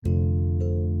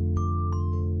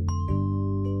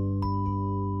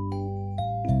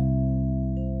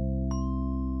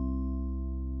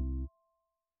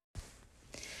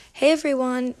Hey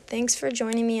everyone, thanks for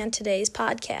joining me on today's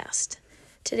podcast.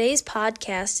 Today's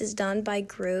podcast is done by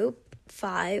Group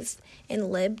 5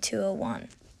 in Lib 201.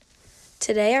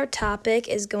 Today our topic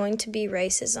is going to be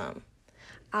racism.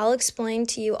 I'll explain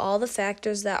to you all the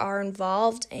factors that are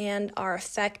involved and are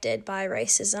affected by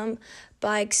racism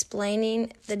by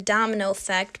explaining the domino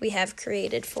effect we have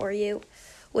created for you,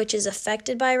 which is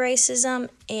affected by racism,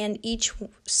 and each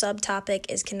subtopic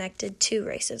is connected to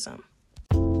racism.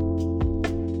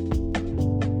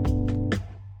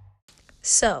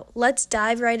 So, let's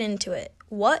dive right into it.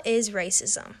 What is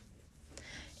racism?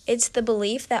 It's the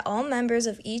belief that all members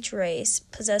of each race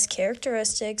possess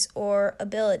characteristics or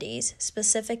abilities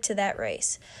specific to that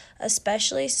race,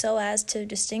 especially so as to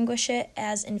distinguish it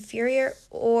as inferior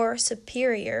or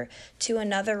superior to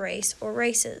another race or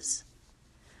races.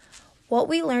 What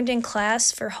we learned in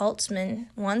class for Holtzman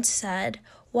once said,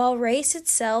 "While race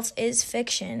itself is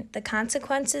fiction, the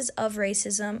consequences of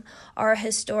racism are a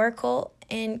historical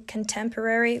and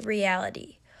contemporary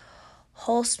reality."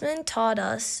 Holtzman taught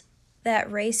us that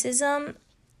racism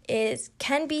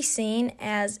can be seen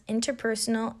as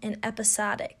interpersonal and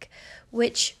episodic,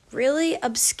 which really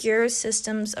obscures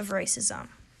systems of racism.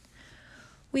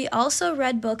 We also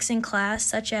read books in class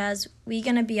such as We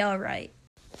Gonna Be Alright.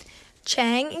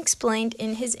 Chang explained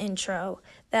in his intro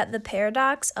that the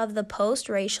paradox of the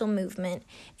post-racial movement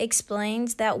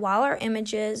explains that while our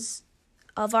images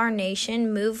of our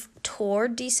nation move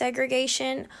toward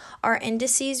desegregation, our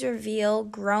indices reveal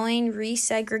growing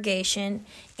resegregation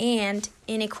and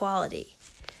inequality.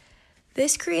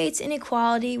 This creates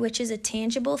inequality, which is a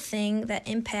tangible thing that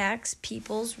impacts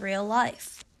people's real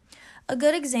life. A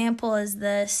good example is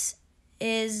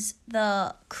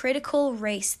the critical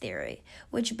race theory,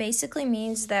 which basically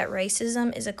means that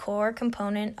racism is a core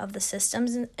component of the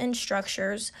systems and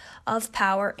structures of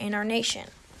power in our nation.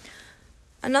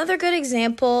 Another good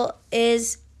example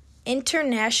is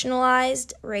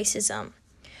internationalized racism,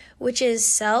 which is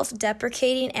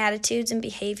self-deprecating attitudes and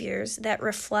behaviors that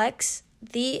reflects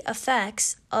the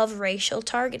effects of racial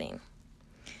targeting.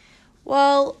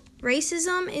 While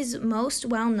racism is most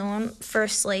well known for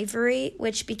slavery,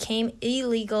 which became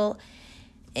illegal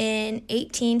in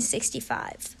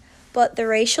 1865, but the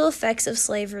racial effects of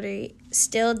slavery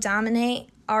still dominate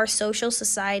our social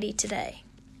society today.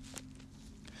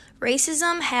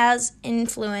 Racism has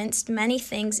influenced many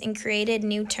things and created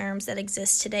new terms that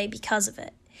exist today because of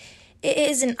it. It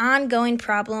is an ongoing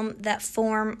problem that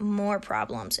forms more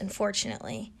problems,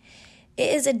 unfortunately.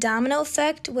 It is a domino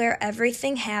effect where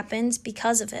everything happens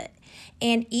because of it,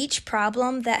 and each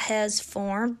problem that has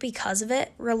formed because of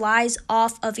it relies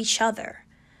off of each other.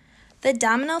 The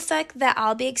domino effect that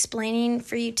I'll be explaining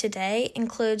for you today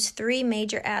includes three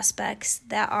major aspects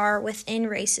that are within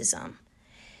racism.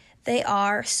 They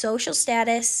are social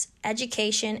status,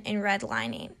 education, and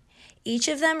redlining. Each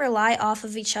of them rely off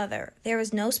of each other. There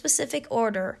is no specific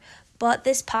order, but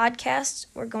this podcast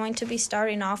we're going to be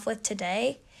starting off with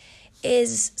today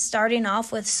is starting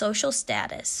off with social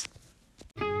status.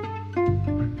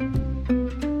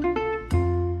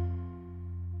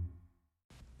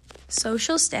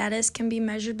 Social status can be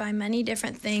measured by many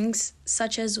different things,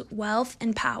 such as wealth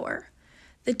and power.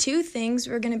 The two things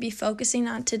we're going to be focusing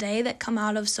on today that come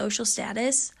out of social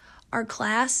status are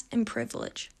class and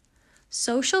privilege.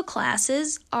 Social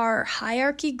classes are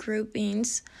hierarchy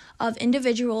groupings of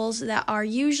individuals that are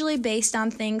usually based on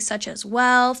things such as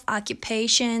wealth,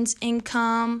 occupations,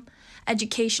 income,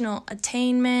 educational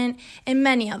attainment, and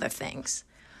many other things.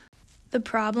 The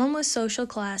problem with social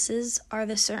classes are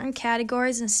the certain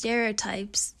categories and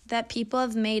stereotypes that people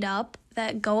have made up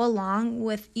that go along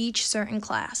with each certain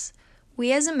class.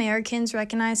 We as Americans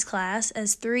recognize class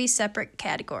as three separate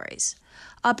categories: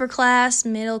 upper class,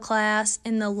 middle class,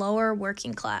 and the lower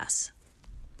working class.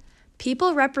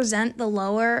 People represent the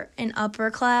lower and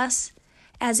upper class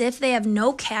as if they have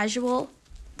no casual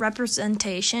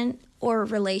representation or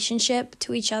relationship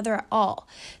to each other at all,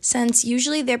 since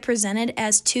usually they're presented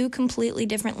as two completely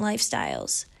different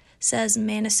lifestyles, says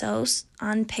Manasos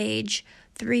on page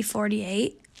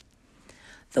 348.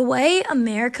 The way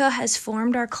America has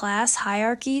formed our class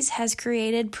hierarchies has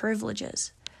created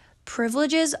privileges.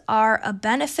 Privileges are a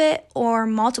benefit or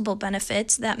multiple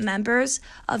benefits that members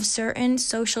of certain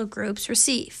social groups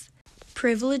receive.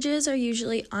 Privileges are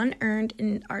usually unearned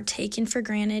and are taken for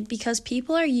granted because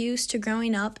people are used to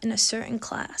growing up in a certain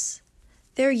class.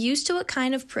 They're used to what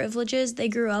kind of privileges they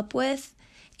grew up with,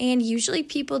 and usually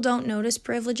people don't notice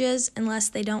privileges unless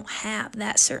they don't have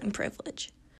that certain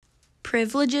privilege.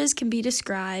 Privileges can be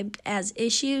described as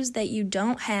issues that you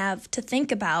don't have to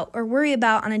think about or worry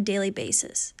about on a daily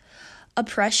basis.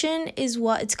 Oppression is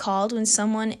what it's called when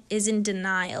someone is in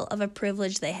denial of a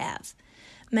privilege they have.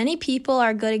 Many people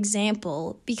are a good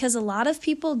example because a lot of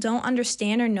people don't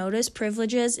understand or notice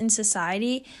privileges in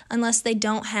society unless they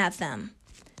don't have them.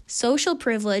 Social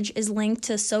privilege is linked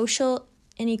to social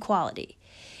inequality.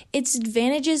 Its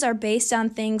advantages are based on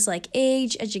things like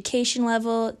age, education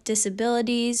level,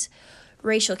 disabilities,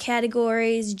 racial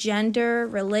categories, gender,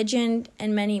 religion,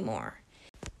 and many more.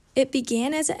 It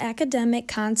began as an academic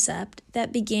concept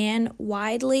that began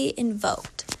widely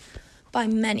invoked by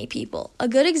many people. A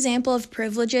good example of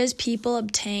privileges people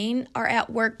obtain are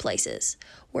at workplaces.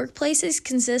 Workplaces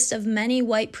consist of many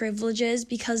white privileges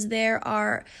because there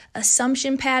are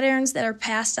assumption patterns that are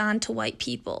passed on to white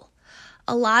people.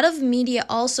 A lot of media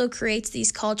also creates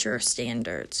these cultural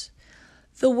standards.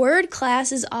 The word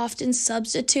class is often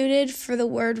substituted for the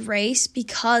word race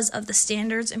because of the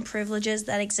standards and privileges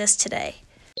that exist today.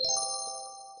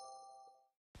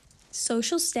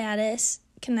 Social status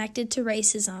connected to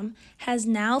racism has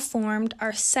now formed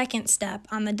our second step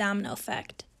on the domino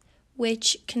effect,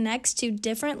 which connects to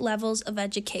different levels of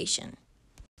education.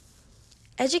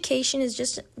 Education is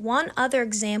just one other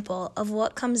example of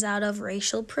what comes out of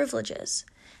racial privileges.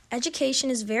 Education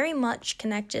is very much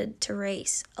connected to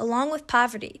race, along with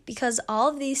poverty, because all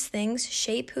of these things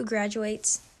shape who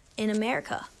graduates in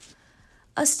America.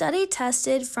 A study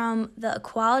tested from the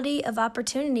Equality of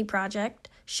Opportunity Project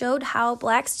showed how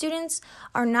Black students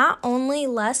are not only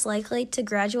less likely to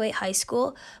graduate high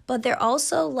school, but they're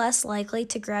also less likely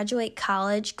to graduate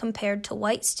college compared to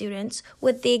white students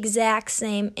with the exact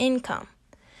same income.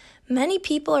 Many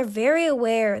people are very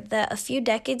aware that a few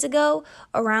decades ago,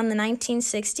 around the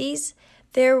 1960s,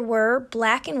 there were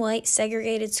Black and white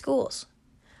segregated schools.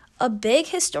 A big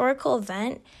historical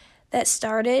event that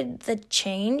started the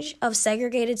change of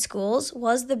segregated schools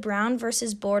was the Brown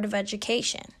versus Board of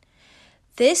Education.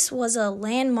 This was a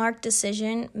landmark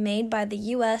decision made by the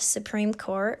U.S. Supreme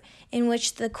Court in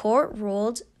which the court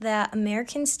ruled that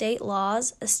American state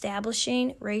laws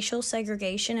establishing racial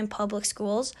segregation in public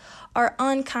schools are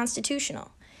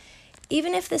unconstitutional,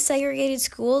 even if the segregated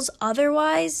schools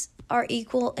otherwise are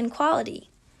equal in quality.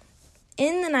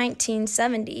 In the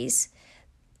 1970s,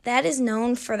 that is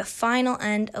known for the final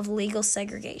end of legal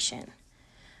segregation.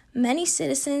 Many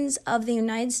citizens of the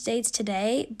United States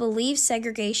today believe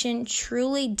segregation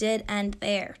truly did end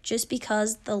there, just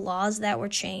because the laws that were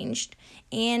changed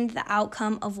and the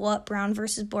outcome of what Brown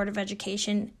versus Board of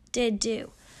Education did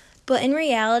do. But in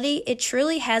reality, it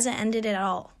truly hasn't ended at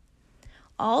all.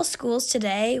 All schools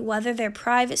today, whether they're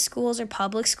private schools or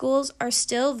public schools, are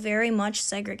still very much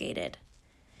segregated.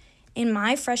 In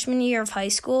my freshman year of high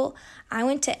school, I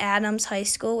went to Adams High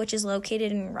School, which is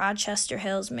located in Rochester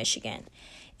Hills, Michigan.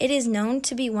 It is known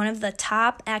to be one of the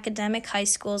top academic high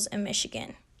schools in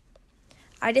Michigan.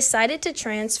 I decided to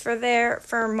transfer there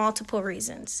for multiple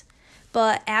reasons.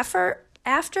 But after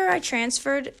I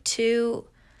transferred to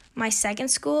my second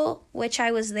school, which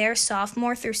I was there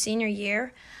sophomore through senior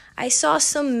year, I saw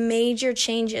some major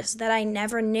changes that I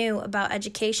never knew about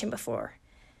education before.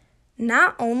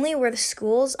 Not only were the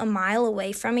schools a mile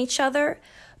away from each other,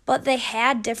 but they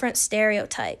had different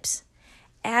stereotypes.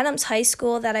 Adams High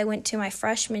School that I went to my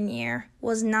freshman year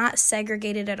was not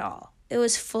segregated at all. It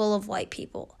was full of white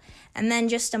people. And then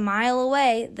just a mile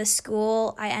away, the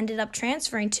school I ended up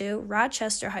transferring to,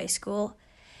 Rochester High School,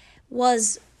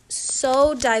 was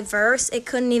so diverse it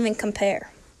couldn't even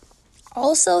compare.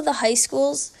 Also, the high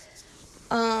schools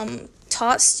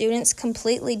taught students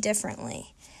completely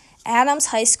differently. Adams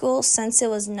High School, since it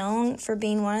was known for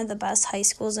being one of the best high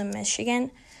schools in Michigan,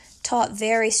 taught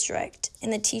very strict,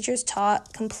 and the teachers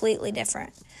taught completely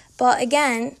different. But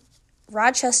again,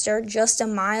 Rochester, just a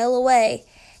mile away,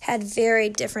 had very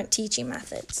different teaching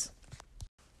methods.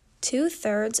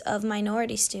 2/3 of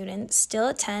minority students still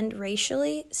attend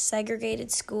racially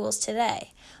segregated schools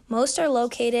today. Most are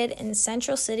located in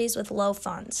central cities with low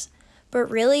funds. But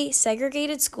really,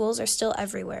 segregated schools are still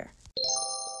everywhere.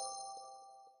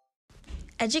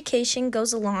 Education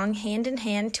goes along hand in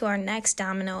hand to our next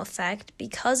domino effect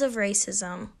because of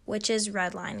racism, which is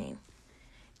redlining.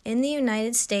 In the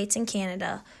United States and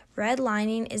Canada,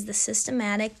 redlining is the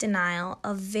systematic denial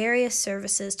of various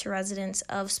services to residents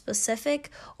of specific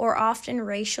or often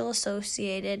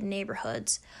racial-associated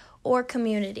neighborhoods or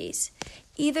communities,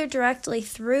 either directly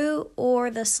through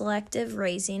or the selective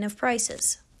raising of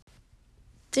prices.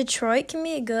 Detroit can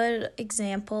be a good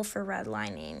example for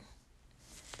redlining.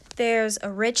 There's a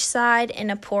rich side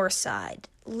and a poor side.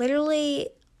 Literally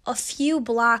a few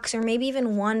blocks or maybe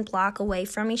even one block away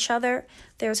from each other,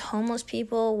 there's homeless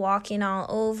people walking all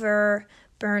over,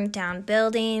 burned down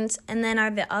buildings. And then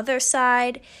on the other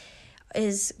side,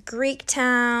 is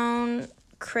Greektown,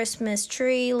 Christmas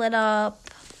tree lit up,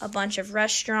 a bunch of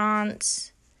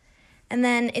restaurants. And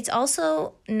then it's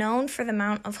also known for the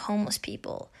amount of homeless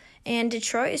people. And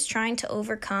Detroit is trying to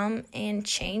overcome and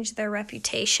change their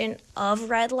reputation of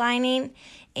redlining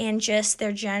and just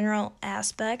their general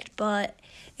aspect, but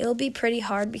it'll be pretty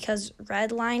hard because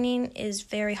redlining is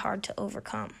very hard to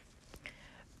overcome.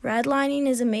 Redlining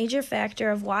is a major factor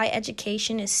of why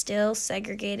education is still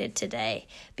segregated today,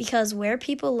 because where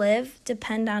people live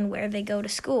depend on where they go to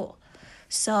school.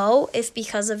 So, if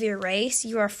because of your race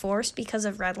you are forced because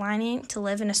of redlining to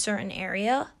live in a certain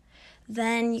area,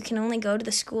 then you can only go to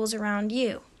the schools around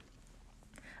you.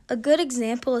 A good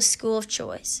example is school of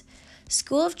choice.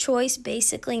 School of choice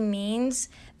basically means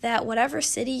that whatever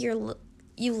city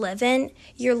you live in,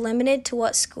 you're limited to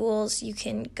what schools you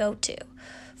can go to.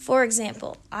 For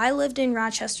example, I lived in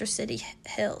Rochester City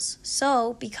Hills,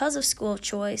 so because of school of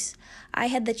choice, I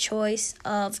had the choice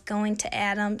of going to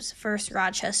Adams versus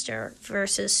Rochester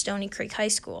versus Stony Creek High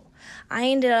School. I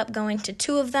ended up going to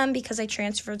two of them because I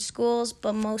transferred schools,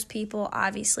 but most people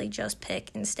obviously just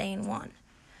pick and stay in one.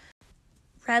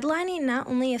 Redlining not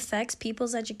only affects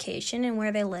people's education and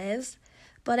where they live,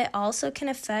 but it also can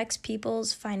affect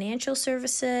people's financial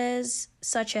services,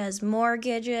 such as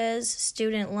mortgages,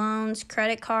 student loans,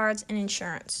 credit cards, and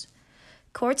insurance.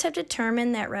 Courts have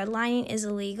determined that redlining is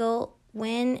illegal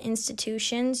when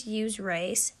institutions use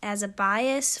race as a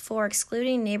bias for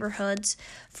excluding neighborhoods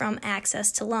from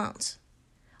access to loans.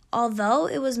 Although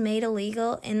it was made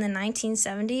illegal in the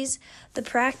 1970s, the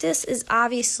practice is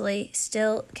obviously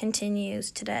still continues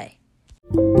today.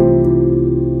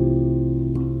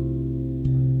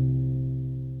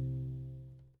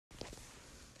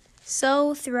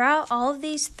 So, throughout all of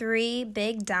these three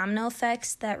big domino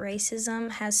effects that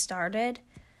racism has started,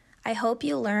 I hope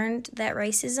you learned that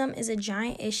racism is a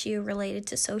giant issue related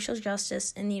to social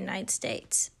justice in the United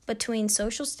States. Between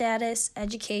social status,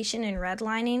 education, and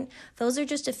redlining, those are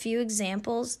just a few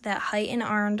examples that heighten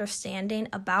our understanding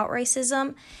about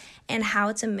racism and how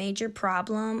it's a major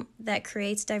problem that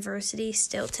creates diversity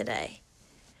still today.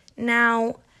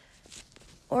 Now,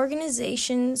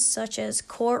 organizations such as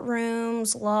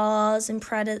courtrooms, laws, and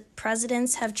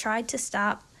presidents have tried to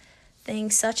stop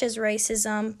things such as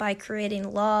racism by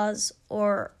creating laws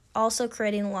or also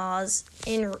creating laws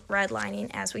in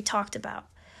redlining, as we talked about.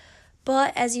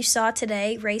 But as you saw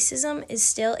today, racism is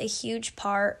still a huge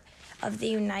part of the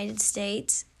United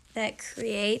States that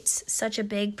creates such a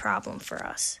big problem for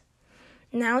us.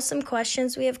 Now, some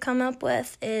questions we have come up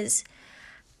with is,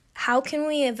 how can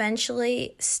we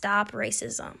eventually stop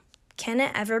racism? Can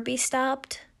it ever be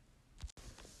stopped?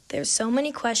 There's so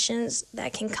many questions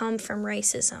that can come from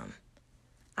racism.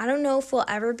 I don't know if we'll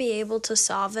ever be able to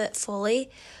solve it fully,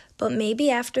 but maybe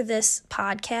after this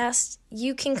podcast,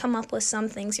 you can come up with some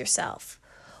things yourself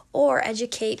or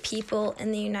educate people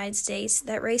in the United States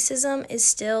that racism is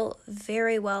still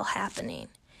very well happening.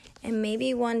 And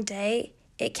maybe one day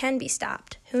it can be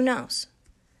stopped. Who knows?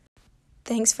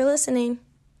 Thanks for listening.